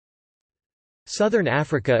Southern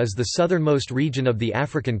Africa is the southernmost region of the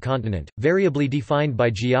African continent, variably defined by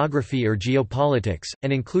geography or geopolitics,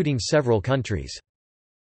 and including several countries.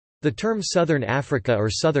 The term Southern Africa or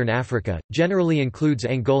Southern Africa generally includes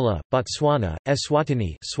Angola, Botswana,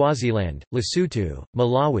 Eswatini, Swaziland, Lesotho,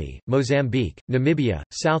 Malawi, Mozambique, Namibia,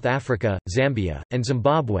 South Africa, Zambia, and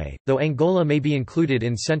Zimbabwe, though Angola may be included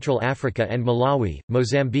in Central Africa and Malawi,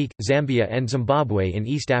 Mozambique, Zambia and Zimbabwe in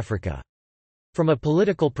East Africa. From a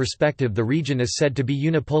political perspective, the region is said to be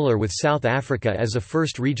unipolar with South Africa as a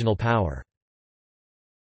first regional power.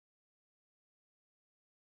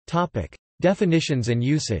 Topic: Definitions and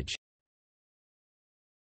usage.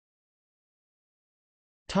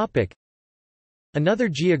 Topic: Another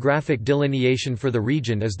geographic delineation for the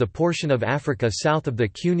region is the portion of Africa south of the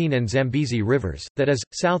Cunene and Zambezi rivers, that is,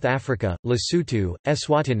 South Africa, Lesotho,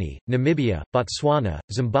 Eswatini, Namibia, Botswana,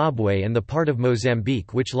 Zimbabwe and the part of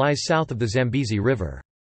Mozambique which lies south of the Zambezi River.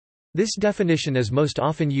 This definition is most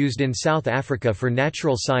often used in South Africa for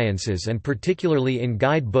natural sciences and particularly in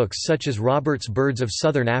guide books such as Robert's Birds of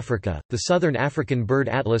Southern Africa, the Southern African Bird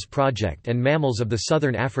Atlas Project and Mammals of the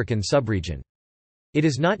Southern African Subregion. It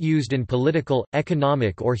is not used in political,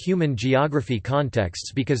 economic or human geography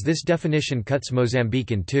contexts because this definition cuts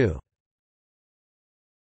Mozambique in two.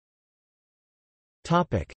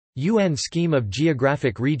 UN Scheme of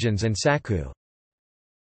Geographic Regions and SACU.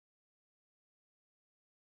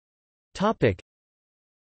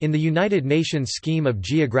 In the United Nations Scheme of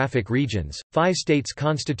Geographic Regions, 5 states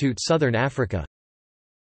constitute Southern Africa: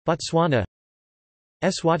 Botswana,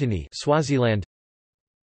 Eswatini, Swaziland,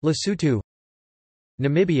 Lesotho,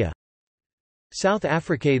 Namibia. South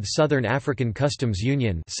Africa. The Southern African Customs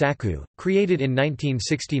Union (SACU), created in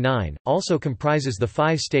 1969, also comprises the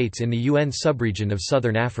 5 states in the UN subregion of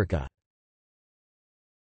Southern Africa.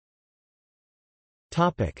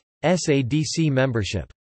 Topic: SADC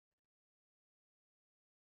membership.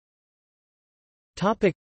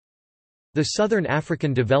 Topic: The Southern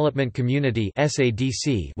African Development Community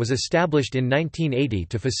 (SADC) was established in 1980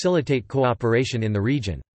 to facilitate cooperation in the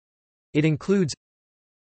region. It includes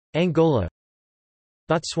Angola,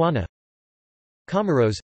 Botswana,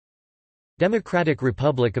 Comoros, Democratic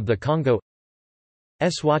Republic of the Congo,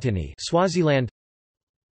 Eswatini, Swaziland,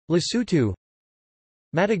 Lesotho,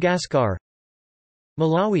 Madagascar,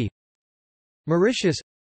 Malawi, Mauritius,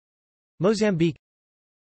 Mozambique,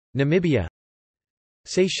 Namibia,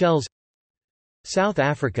 Seychelles, South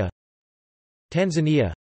Africa,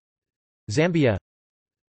 Tanzania, Zambia,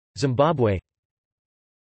 Zimbabwe.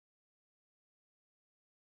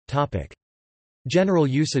 Topic: General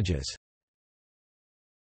usages.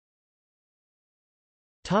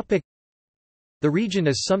 Topic: The region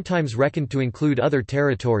is sometimes reckoned to include other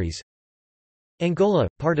territories. Angola,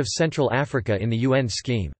 part of Central Africa in the UN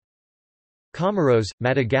scheme. Comoros,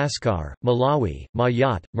 Madagascar, Malawi,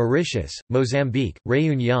 Mayotte, Mauritius, Mozambique,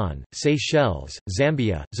 Réunion, Seychelles,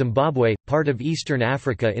 Zambia, Zimbabwe, part of Eastern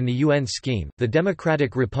Africa in the UN scheme, the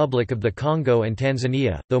Democratic Republic of the Congo and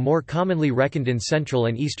Tanzania, though more commonly reckoned in Central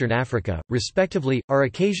and Eastern Africa, respectively, are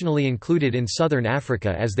occasionally included in Southern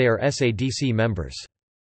Africa as they are SADC members.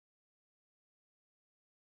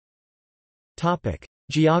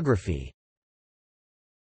 Geography.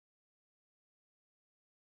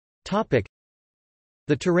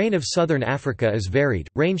 The terrain of Southern Africa is varied,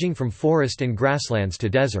 ranging from forest and grasslands to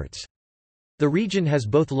deserts. The region has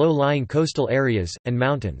both low-lying coastal areas, and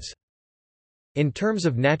mountains. In terms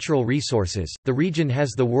of natural resources, the region has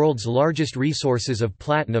the world's largest resources of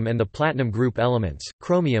platinum and the platinum group elements,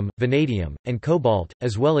 chromium, vanadium, and cobalt,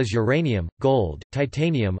 as well as uranium, gold,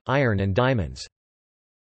 titanium, iron and diamonds.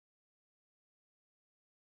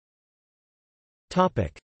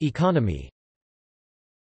 Economy.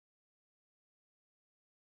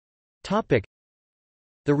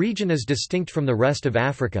 The region is distinct from the rest of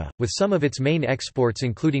Africa, with some of its main exports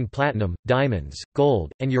including platinum, diamonds,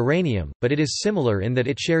 gold, and uranium, but it is similar in that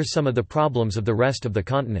it shares some of the problems of the rest of the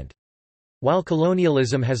continent. While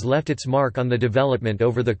colonialism has left its mark on the development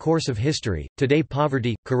over the course of history, today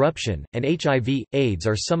poverty, corruption, and HIV/AIDS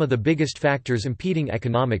are some of the biggest factors impeding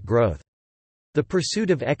economic growth. The pursuit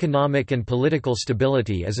of economic and political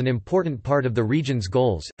stability is an important part of the region's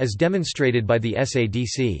goals, as demonstrated by the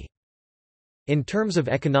SADC. In terms of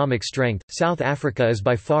economic strength, South Africa is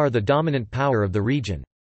by far the dominant power of the region.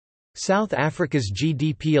 South Africa's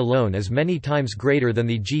GDP alone is many times greater than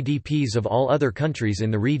the GDPs of all other countries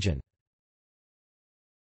in the region.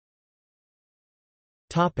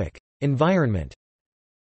 Environment.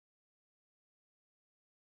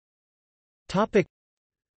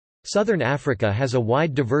 Southern Africa has a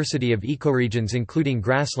wide diversity of ecoregions including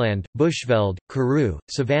grassland, bushveld, karoo,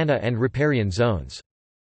 savanna and riparian zones.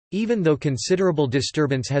 Even though considerable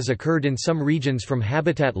disturbance has occurred in some regions from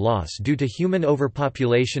habitat loss due to human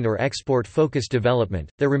overpopulation or export-focused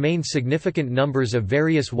development, there remain significant numbers of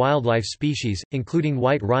various wildlife species, including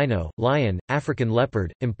white rhino, lion, African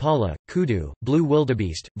leopard, impala, kudu, blue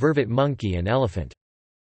wildebeest, vervet monkey and elephant.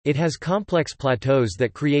 It has complex plateaus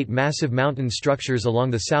that create massive mountain structures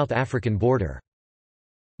along the South African border.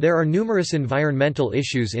 There are numerous environmental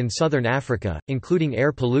issues in southern Africa, including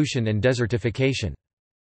air pollution and desertification.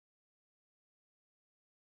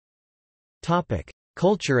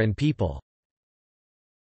 Culture and people.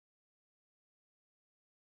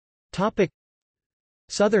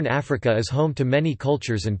 Southern Africa is home to many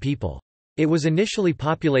cultures and people. It was initially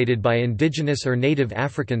populated by indigenous or native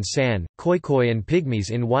African San, Khoikhoi and Pygmies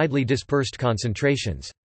in widely dispersed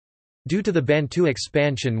concentrations. Due to the Bantu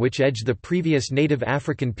expansion which edged the previous native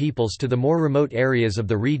African peoples to the more remote areas of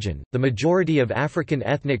the region, the majority of African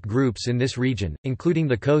ethnic groups in this region, including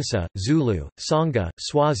the Xhosa, Zulu, Tsonga,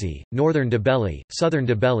 Swazi, Northern Ndebele, Southern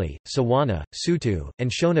Ndebele, Sawana, Sotho, and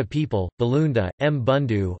Shona people, Balunda,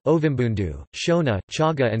 Mbundu, Ovimbundu, Shona,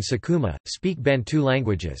 Chaga and Sakuma, speak Bantu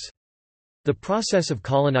languages. The process of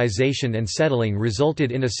colonization and settling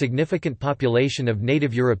resulted in a significant population of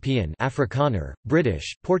native European Afrikaner,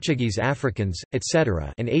 British, Portuguese Africans,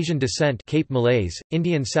 etc. and Asian descent Cape Malays,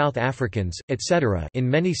 Indian South Africans, etc. in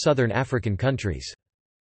many southern African countries.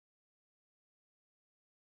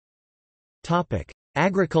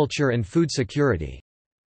 Agriculture and food security.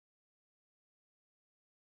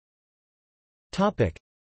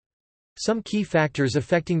 Some key factors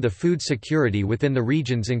affecting the food security within the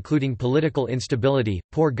regions including political instability,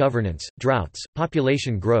 poor governance, droughts,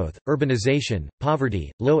 population growth, urbanization,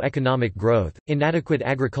 poverty, low economic growth, inadequate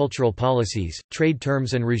agricultural policies, trade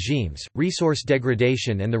terms and regimes, resource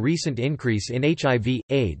degradation and the recent increase in HIV,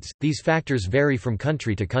 AIDS. These factors vary from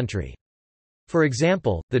country to country. For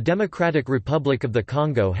example, the Democratic Republic of the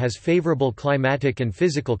Congo has favorable climatic and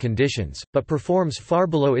physical conditions, but performs far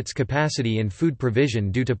below its capacity in food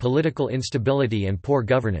provision due to political instability and poor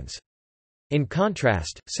governance. In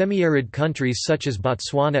contrast, semi-arid countries such as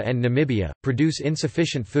Botswana and Namibia, produce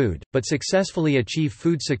insufficient food, but successfully achieve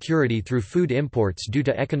food security through food imports due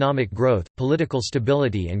to economic growth, political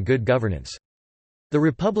stability and good governance. The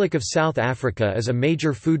Republic of South Africa is a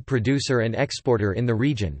major food producer and exporter in the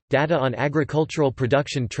region. Data on agricultural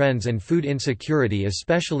production trends and food insecurity,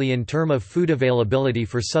 especially in terms of food availability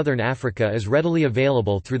for Southern Africa, is readily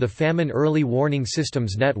available through the Famine Early Warning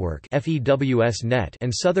Systems Network (FEWS-Net)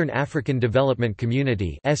 and Southern African Development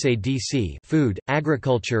Community (SADC) Food,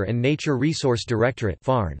 Agriculture and Nature Resource Directorate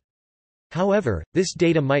 (FARN). However, this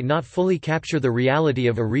data might not fully capture the reality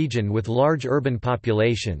of a region with large urban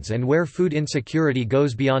populations and where food insecurity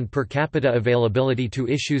goes beyond per capita availability to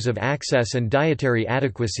issues of access and dietary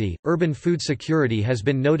adequacy. Urban food security has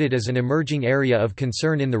been noted as an emerging area of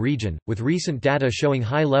concern in the region, with recent data showing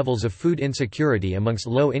high levels of food insecurity amongst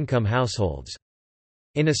low-income households.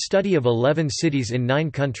 In a study of 11 cities in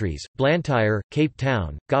 9 countries, Blantyre, Cape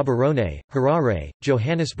Town, Gaborone, Harare,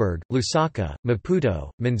 Johannesburg, Lusaka, Maputo,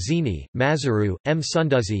 Manzini, Maseru,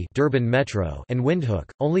 Msunduzi Durban Metro and Windhoek,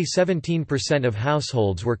 only 17% of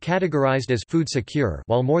households were categorized as food secure,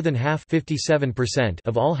 while more than half 57%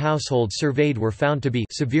 of all households surveyed were found to be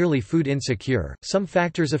severely food insecure. Some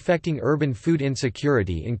factors affecting urban food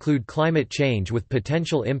insecurity include climate change with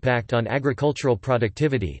potential impact on agricultural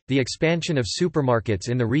productivity, the expansion of supermarkets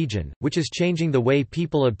in the region, which is changing the way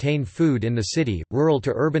people obtain food in the city, rural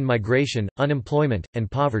to urban migration, unemployment, and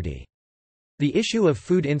poverty. The issue of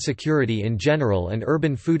food insecurity in general and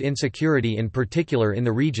urban food insecurity in particular in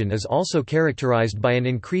the region is also characterized by an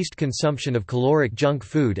increased consumption of caloric junk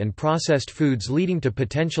food and processed foods, leading to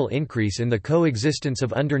potential increase in the coexistence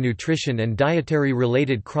of undernutrition and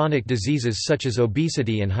dietary-related chronic diseases such as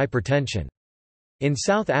obesity and hypertension. In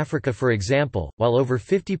South Africa, for example, while over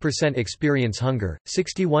 50% experience hunger,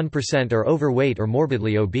 61% are overweight or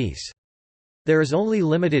morbidly obese. There is only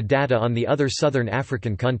limited data on the other southern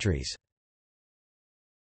African countries.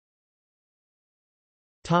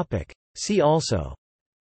 See also: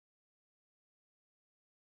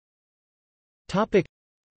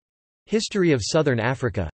 History of Southern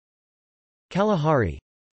Africa, Kalahari,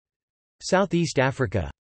 Southeast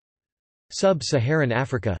Africa, Sub-Saharan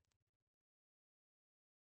Africa.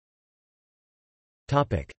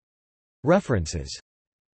 References.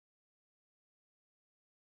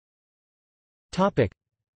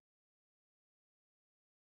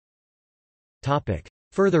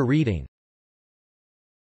 Further reading.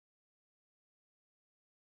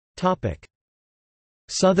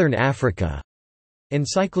 Southern Africa.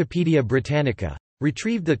 Encyclopædia Britannica.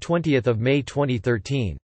 Retrieved 20 May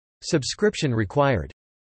 2013. Subscription required.